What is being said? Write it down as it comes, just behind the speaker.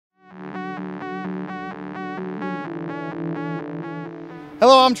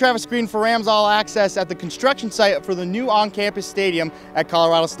Hello, I'm Travis Green for Rams All Access at the construction site for the new on-campus stadium at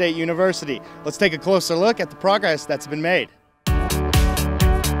Colorado State University. Let's take a closer look at the progress that's been made.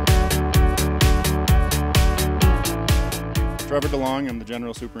 Trevor DeLong, I'm the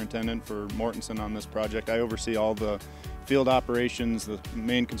General Superintendent for Mortensen on this project. I oversee all the field operations, the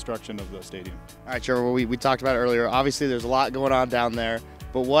main construction of the stadium. All right, Trevor, we talked about it earlier. Obviously, there's a lot going on down there,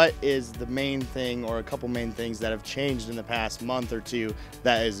 but what is the main thing or a couple main things that have changed in the past month or two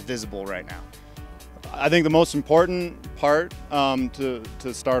that is visible right now? I think the most important part to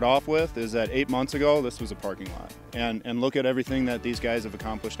start off with is that 8 months ago, this was a parking lot. And look at everything that these guys have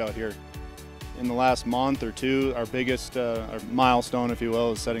accomplished out here. In the last month or two, our biggest our milestone, if you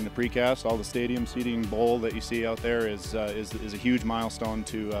will, is setting the precast. All the stadium seating bowl that you see out there is a huge milestone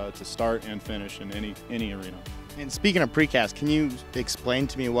to start and finish in any arena. And speaking of precast, can you explain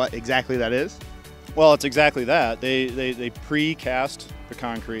to me what exactly that is? Well, it's exactly that. They precast the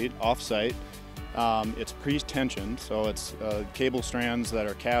concrete off-site. It's pre-tensioned, so it's cable strands that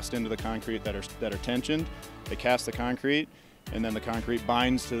are cast into the concrete that are tensioned. They cast the concrete, and then the concrete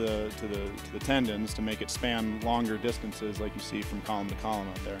binds to the tendons to make it span longer distances, like you see from column to column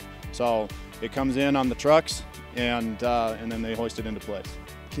out there. So it comes in on the trucks, and then they hoist it into place.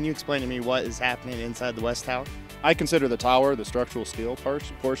 Can you explain to me what is happening inside the West Tower? I consider the tower the structural steel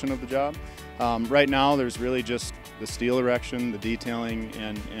portion of the job. Right now, there's really just the steel erection, the detailing,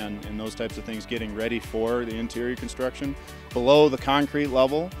 and those types of things getting ready for the interior construction. Below the concrete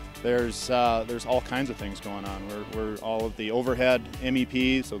level, there's all kinds of things going on. Where all of the overhead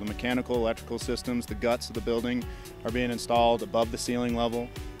MEP, so the mechanical, electrical systems, the guts of the building are being installed above the ceiling level.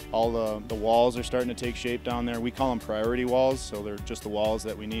 All the walls are starting to take shape down there. We call them priority walls, so they're just the walls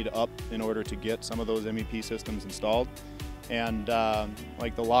that we need up in order to get some of those MEP systems installed. And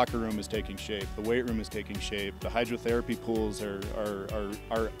like the locker room is taking shape, the weight room is taking shape, the hydrotherapy pools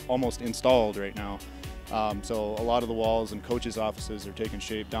are almost installed right now. So a lot of the walls and coaches' offices are taking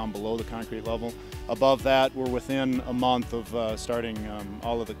shape down below the concrete level. Above that, we're within a month of starting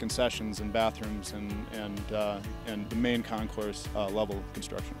all of the concessions and bathrooms and the main concourse level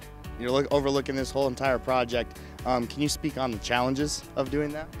construction. You're overlooking this whole entire project. Can you speak on the challenges of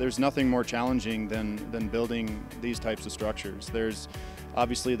doing that? There's nothing more challenging than building these types of structures. There's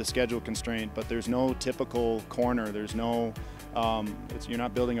obviously the schedule constraint, but there's no typical corner. There's no, you're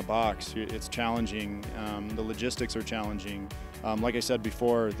not building a box. It's challenging. The logistics are challenging. Like I said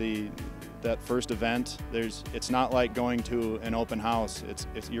before, that first event, it's not like going to an open house.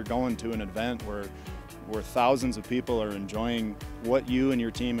 You're going to an event where thousands of people are enjoying what you and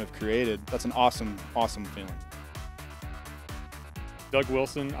your team have created. That's an awesome, awesome feeling. Doug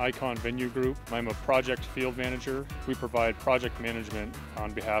Wilson, Icon Venue Group. I'm a project field manager. We provide project management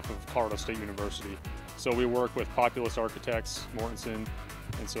on behalf of Colorado State University. So we work with Populous Architects, Mortensen,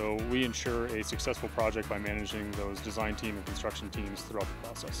 and so we ensure a successful project by managing those design team and construction teams throughout the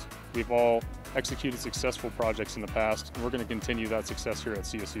process. We've all executed successful projects in the past, and we're going to continue that success here at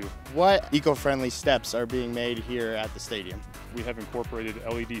CSU. What eco-friendly steps are being made here at the stadium? We have incorporated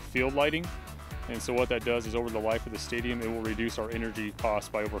LED field lighting, and so what that does is over the life of the stadium, it will reduce our energy costs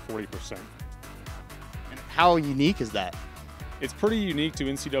by over 40%. And how unique is that? It's pretty unique to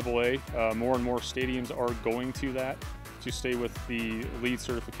NCAA. More and more stadiums are going to that to stay with the LEED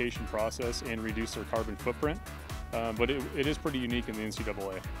certification process and reduce their carbon footprint. But it is pretty unique in the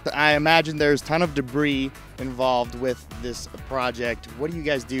NCAA. I imagine there's a ton of debris involved with this project. What do you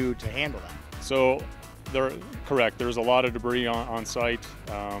guys do to handle that? So, correct, there's a lot of debris on site.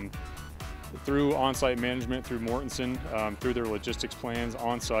 Through on-site management, through Mortensen, through their logistics plans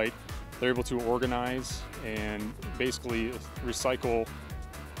on site, they're able to organize and basically recycle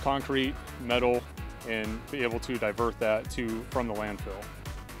concrete, metal, and be able to divert that from the landfill.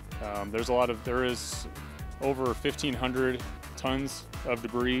 There is over 1,500 tons of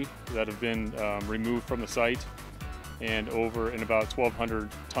debris that have been removed from the site, and about 1,200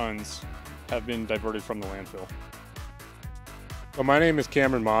 tons have been diverted from the landfill. Well, my name is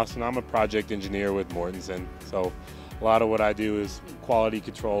Cameron Moss, and I'm a project engineer with Mortensen. So a lot of what I do is quality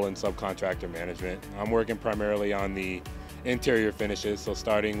control and subcontractor management. I'm working primarily on the interior finishes, so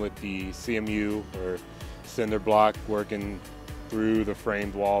starting with the CMU or cinder block, working through the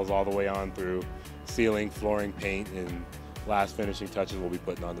framed walls all the way on through ceiling, flooring, paint, and last finishing touches we'll be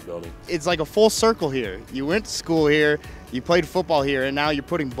putting on the building. It's like a full circle here. You went to school here, you played football here, and now you're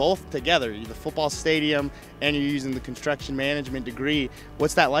putting both together, the football stadium and you're using the construction management degree.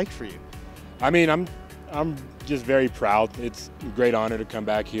 What's that like for you? I mean, I'm just very proud. It's a great honor to come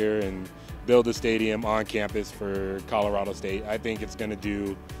back here and build a stadium on campus for Colorado State. I think it's going to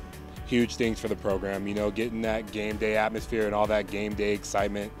do huge things for the program. You know, getting that game day atmosphere and all that game day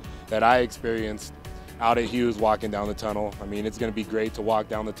excitement that I experienced out at Hughes walking down the tunnel. I mean, it's going to be great to walk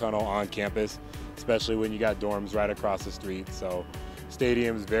down the tunnel on campus, especially when you got dorms right across the street. So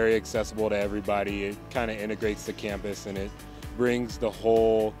stadium is very accessible to everybody. It kind of integrates the campus and it brings the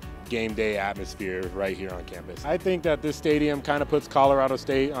whole game day atmosphere right here on campus. I think that this stadium kind of puts Colorado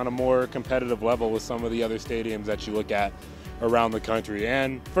State on a more competitive level with some of the other stadiums that you look at around the country.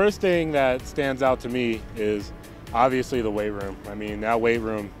 And first thing that stands out to me is obviously the weight room. I mean, that weight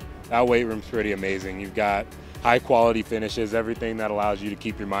room's pretty amazing. You've got high quality finishes, everything that allows you to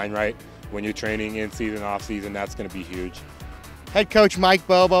keep your mind right when you're training in season, off season. That's going to be huge. Head coach Mike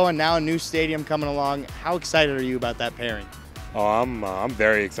Bobo, and now a new stadium coming along. How excited are you about that pairing? Oh, I'm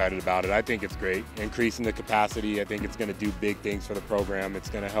very excited about it. I think it's great. Increasing the capacity, I think it's going to do big things for the program. It's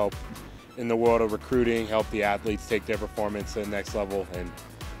going to help in the world of recruiting, help the athletes take their performance to the next level. And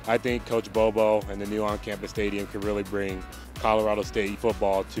I think Coach Bobo and the new on-campus stadium can really bring Colorado State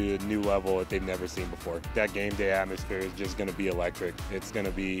football to a new level that they've never seen before. That game day atmosphere is just going to be electric. It's going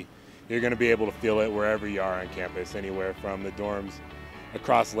to be, you're going to be able to feel it wherever you are on campus, anywhere from the dorms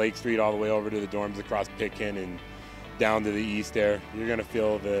across Lake Street all the way over to the dorms across Pitkin and down to the east there. You're going to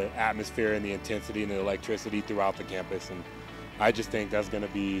feel the atmosphere and the intensity and the electricity throughout the campus. And I just think that's going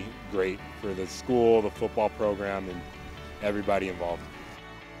to be great for the school, the football program, and everybody involved.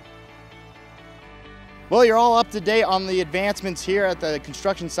 Well, you're all up to date on the advancements here at the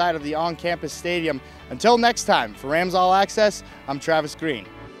construction side of the on-campus stadium. Until next time, for Rams All Access, I'm Travis Green.